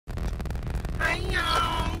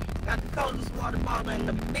got the coldest water bottle in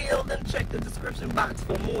the building. Check the description box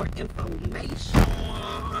for more information.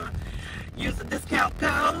 Use the discount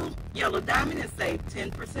code YellowDiamond and save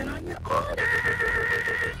 10% on your order.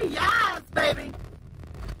 Yes, baby.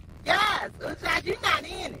 Yes. You're not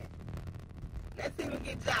in it. Let's see if we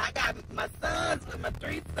get y'all. I got my sons with my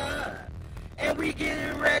 3 sons. And we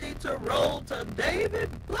getting ready to roll to David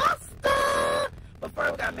Buster. But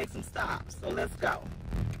first we gotta make some stops. So let's go.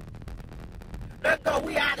 Let's go.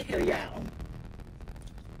 We out of here, y'all.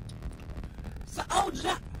 So, oh,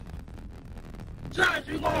 Josh,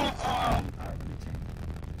 you gonna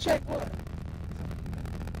check what?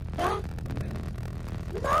 Huh?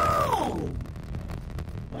 No.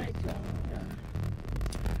 Wait,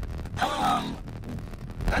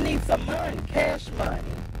 I need some money, cash money.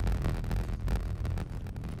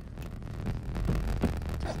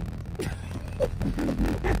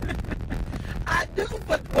 I do,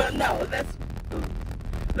 but well, no.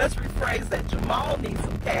 Let's rephrase that. Jamal needs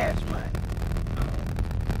some cash money.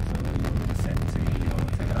 So you want to send it to you? You want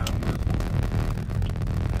to take it out?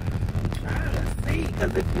 I'm trying to see,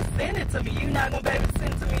 because if you send it to me, you're not gonna be able to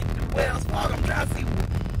send it to me through Wells Fargo. I'm trying to see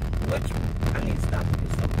which. I need to stop and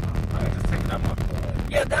get something. I just take it out my phone.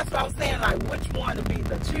 Yeah, that's what I'm saying. Like, which one to be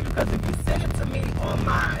the cheapest? Because if you send it to me on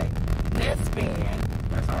my net spend,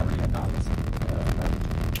 that's already $1.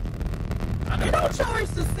 They don't charge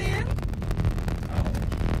to send.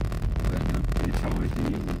 They charge to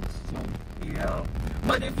use. So. Yeah.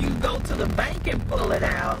 But if you go to the bank and pull it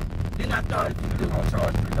out, then I thought if you do, I'll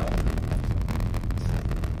charge $3.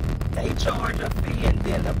 they charge a fee and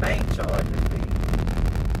then the bank charge a fee.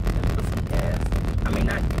 And put some gas. I mean,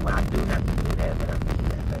 not you. I do have to do that, but I can do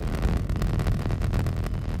that later.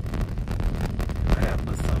 I gotta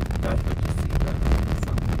put some. Don't put your seatbelt.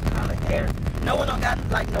 Some kind of air. No one don't got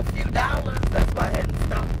like no few dollars. That's why I had to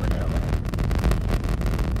stop with them.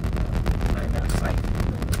 Right now, it's like.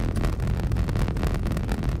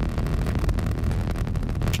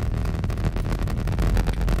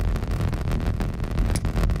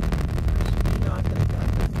 You know, I could have got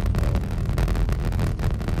this before.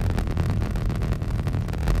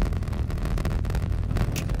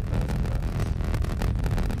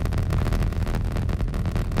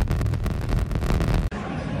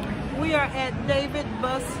 We are at David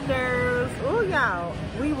Buster's. Oh, y'all,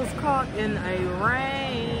 we was caught in a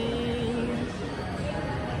rain.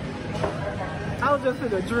 I was just for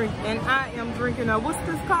the drink, and I am drinking a, what's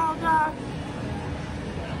this called, y'all?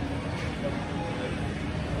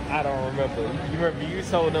 I don't remember. You remember you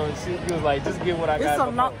told them, you was like, just get what I got.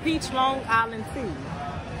 It's a peach Long Island tea.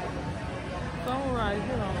 So, right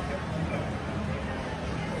here.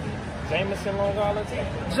 Jameson Long Island tea?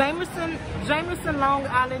 Jameson Long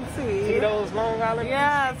Island tea. Tito's Long Island tea?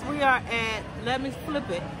 Yes, we are at, let me flip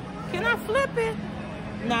it. Can I flip it?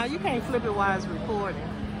 No, you can't flip it while it's recording.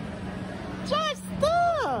 Just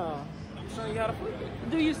stop. I'm showing you how to flip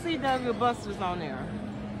it. Do you see David Buster's on there?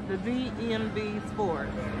 The DMV Sport.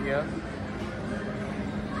 Yeah.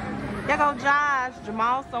 There go Josh.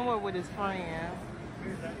 Jamal somewhere with his friend.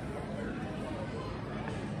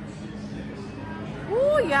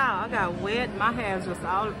 Ooh, y'all, I got wet. My hair's just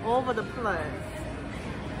all over the place.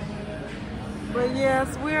 But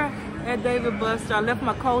yes, we're at David Buster. I left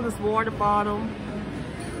my coldest water bottle.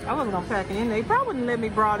 I wasn't gonna pack it in. They probably wouldn't let me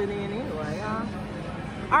brought it in anyway, huh?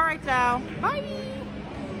 All right, y'all. Bye.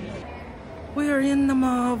 We're in the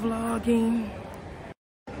mall vlogging.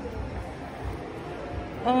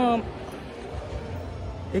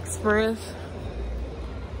 Express.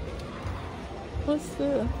 What's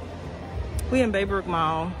the? We in Baybrook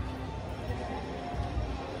Mall.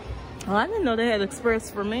 Oh, I didn't know they had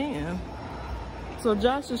Express for men. So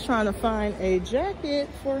Josh is trying to find a jacket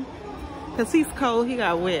for, cause he's cold. He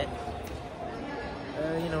got wet.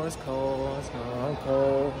 You know, it's cold. It's cold. I'm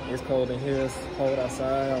cold. It's cold in here. It's cold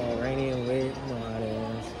outside. All rainy and wet. You know how it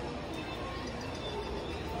is.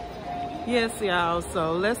 Yes, y'all.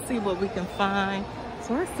 So let's see what we can find.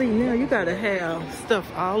 So I see now you gotta have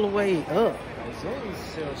stuff all the way up. It's only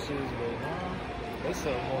sell shoes, but they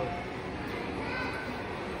sell more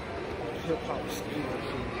hip hop style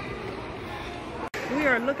shoes. We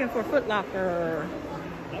are looking for Foot Locker.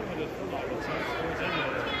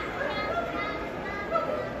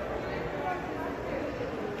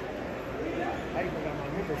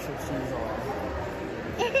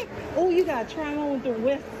 Oh, you gotta try on with the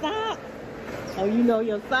West sock. Oh, you know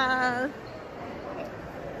your size.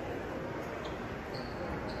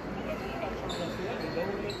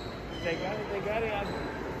 They got it.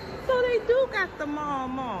 So they do got the mall.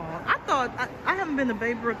 I thought, I haven't been to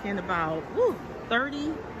Baybrook in about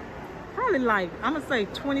 30 probably like, I'm gonna say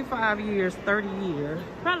 25 years, 30 years.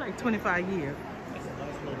 Probably like 25 years. That's a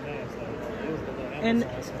nice little dance, though. It was the little And-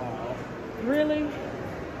 Amazon smile. Really?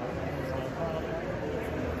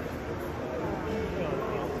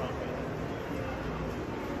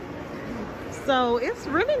 So it's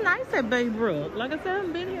really nice at Bay Brook. Like I said, I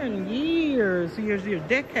haven't been here in years,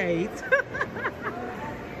 decades.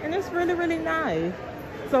 And it's really, really nice.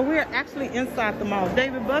 So we're actually inside the mall.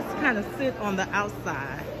 David Bus kind of sit on the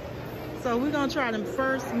outside. So we're gonna try to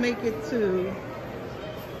first make it to,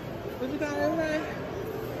 what you got to say?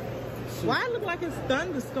 Why it look like it's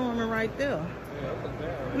thunderstorming right there?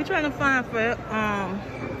 We're trying to find for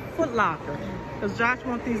Foot Locker. Because Josh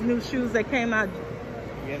wants these new shoes that came out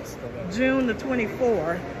June the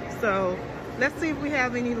 24th. So let's see if we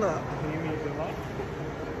have any luck.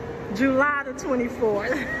 July the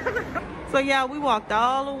 24th. So yeah, we walked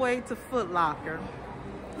all the way to Foot Locker.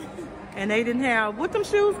 And they didn't have, what them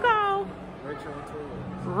shoes called? Retro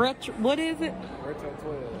 12s. Retro, what is it? Retro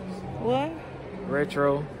 12s. What?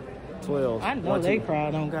 Retro 12s. I know they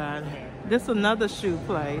probably don't got it. This another shoe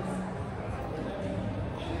place.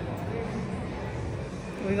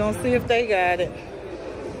 We're gonna see if they got it.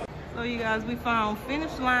 So you guys, we found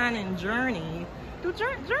Finish Line and Journey. Do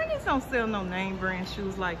Journeys don't sell no name brand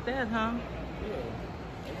shoes like that, huh?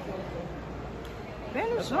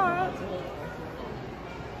 Finish Line.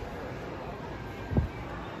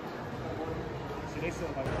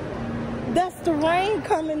 That's the rain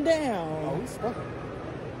coming down. Oh, we stuck.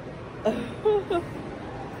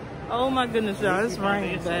 Oh my goodness, y'all, it's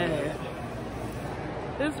raining bad.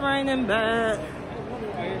 It's raining bad.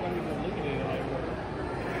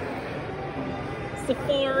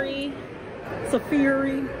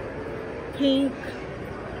 Safari, Pink,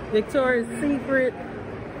 Victoria's Secret.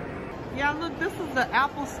 Yeah, look, this is the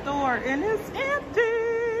Apple store and it's empty.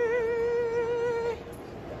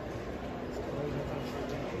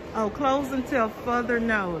 Oh, closed until further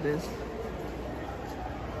notice.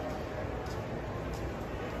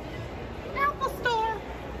 Apple store.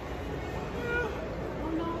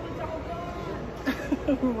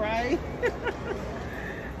 Right?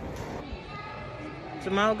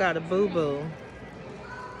 Jamal got a boo-boo.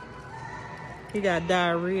 He got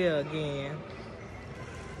diarrhea again.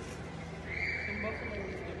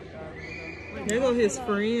 There go his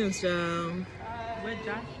friends, y'all. Where Josh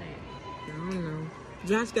at? I don't know.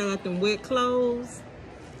 Josh got like them wet clothes.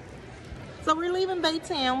 So we're leaving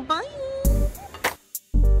Baytown. Bye.